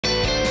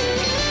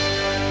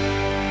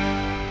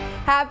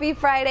Happy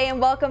Friday and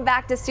welcome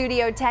back to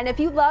Studio 10. If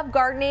you love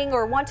gardening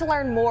or want to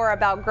learn more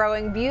about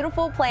growing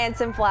beautiful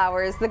plants and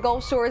flowers, the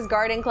Gulf Shores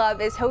Garden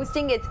Club is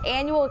hosting its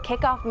annual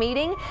kickoff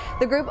meeting.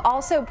 The group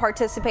also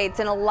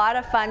participates in a lot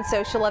of fun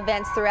social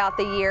events throughout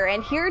the year.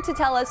 And here to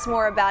tell us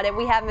more about it,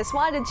 we have Miss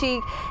Wanda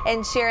Cheek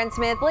and Sharon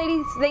Smith.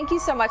 Ladies, thank you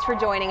so much for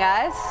joining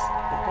us.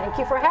 Thank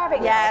you for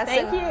having us.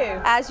 Thank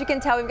you. As you can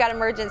tell, we've got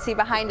emergency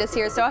behind us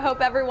here, so I hope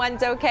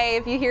everyone's okay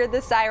if you hear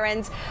the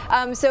sirens.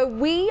 So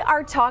we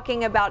are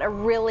talking about a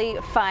really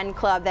fun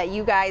club that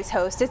you guys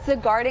host. It's the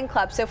Garden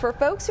Club. So for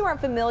folks who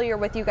aren't familiar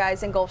with you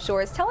guys in Gulf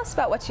Shores, tell us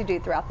about what you do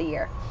throughout the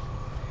year.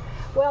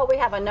 Well, we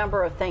have a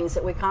number of things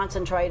that we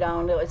concentrate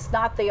on. It's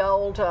not the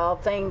old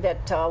thing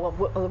that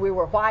we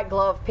were white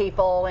glove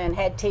people and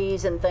had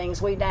teas and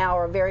things. We now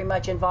are very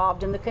much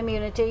involved in the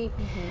community.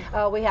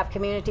 We have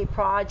community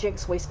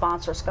projects. We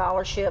sponsor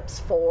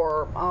scholarships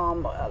for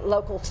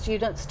local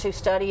students to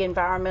study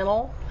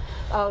environmental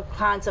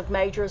kinds of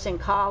majors in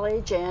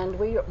college, and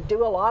we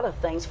do a lot of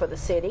things for the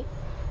city.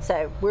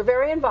 So we're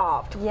very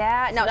involved.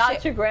 Yeah. Now,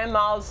 not your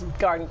grandma's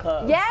garden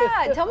club.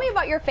 Yeah. Tell me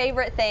about your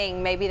favorite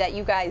thing maybe that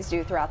you guys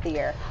do throughout the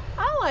year.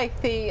 I like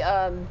the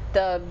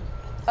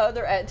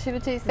other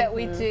activities that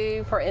we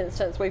do. For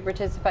instance, we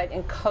participate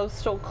in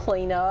coastal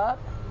cleanup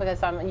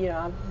because I'm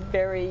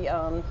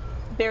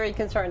very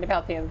concerned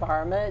about the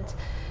environment.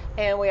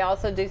 And we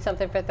also do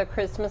something for the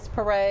Christmas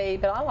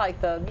parade, but I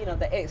like the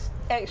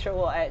extra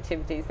little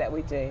activities that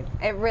we do.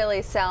 It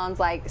really sounds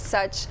like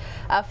such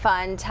a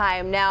fun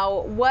time. Now,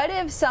 what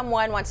if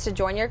someone wants to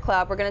join your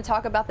club? We're going to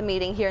talk about the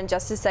meeting here in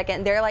just a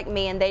second. They're like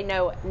me and they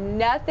know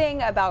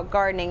nothing about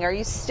gardening. Are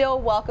you still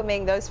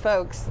welcoming those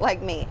folks like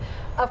me?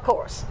 Of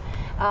course.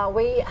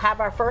 We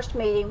have our first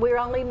meeting. We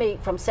only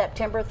meet from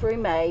September through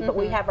May, but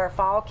we have our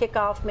fall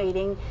kickoff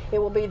meeting. It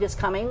will be this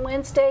coming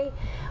Wednesday,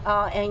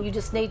 and you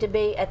just need to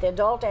be at the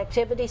Adult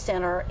Activity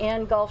Center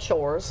in Gulf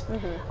Shores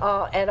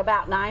at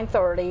about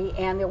 9:30,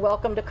 and you're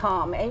welcome to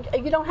come. And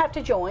you don't have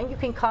to join. You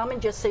can come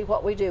and just see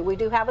what we do. We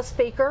do have a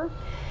speaker,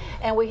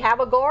 and we have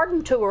a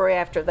garden tour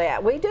after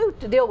that. We do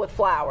deal with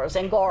flowers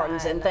and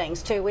gardens and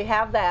things too. We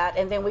have that,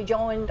 and then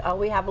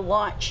we have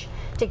lunch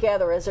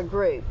together as a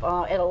group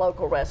at a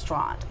local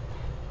restaurant.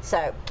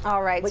 So,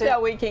 all right.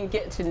 So we can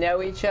get to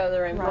know each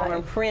other and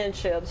form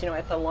friendships,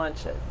 at the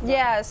lunches.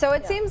 Yeah. So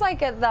it seems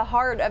like at the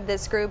heart of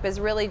this group is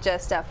really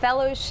just a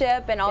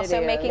fellowship and also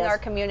making our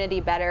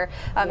community better,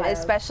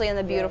 especially in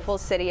the beautiful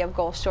city of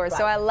Gulf Shores.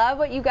 So I love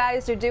what you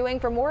guys are doing.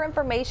 For more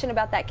information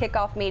about that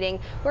kickoff meeting,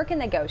 where can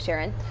they go,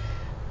 Sharon?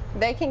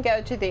 They can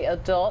go to the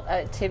Adult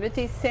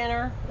Activity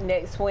Center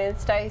next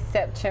Wednesday,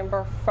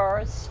 September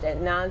 1st at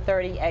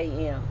 9:30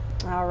 a.m.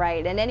 All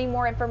right, and any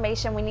more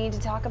information we need to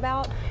talk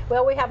about?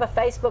 Well, we have a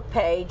Facebook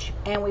page,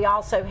 and we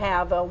also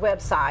have a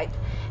website,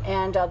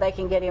 and they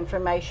can get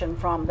information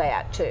from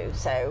that too.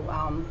 So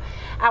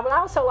I would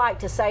also like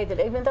to say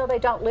that even though they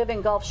don't live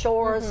in Gulf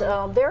Shores,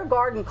 there are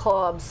garden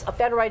clubs,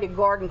 federated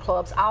garden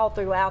clubs all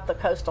throughout the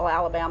coastal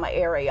Alabama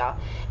area.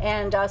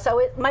 And so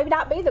it may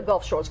not be the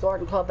Gulf Shores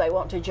Garden Club they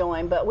want to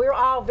join, but we're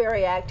all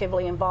very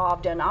actively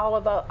involved, and all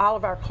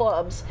of our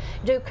clubs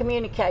do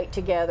communicate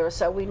together,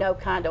 so we know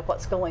kind of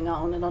what's going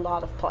on in a lot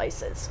of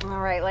places.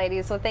 All right,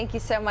 ladies. Well, thank you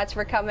so much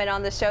for coming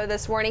on the show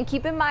this morning.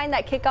 Keep in mind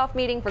that kickoff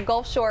meeting for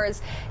Gulf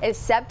Shores is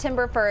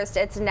September 1st.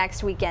 It's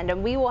next weekend,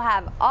 and we will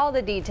have all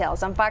the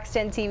details on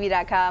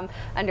fox10tv.com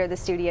under the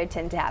Studio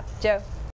 10 tab. Joe.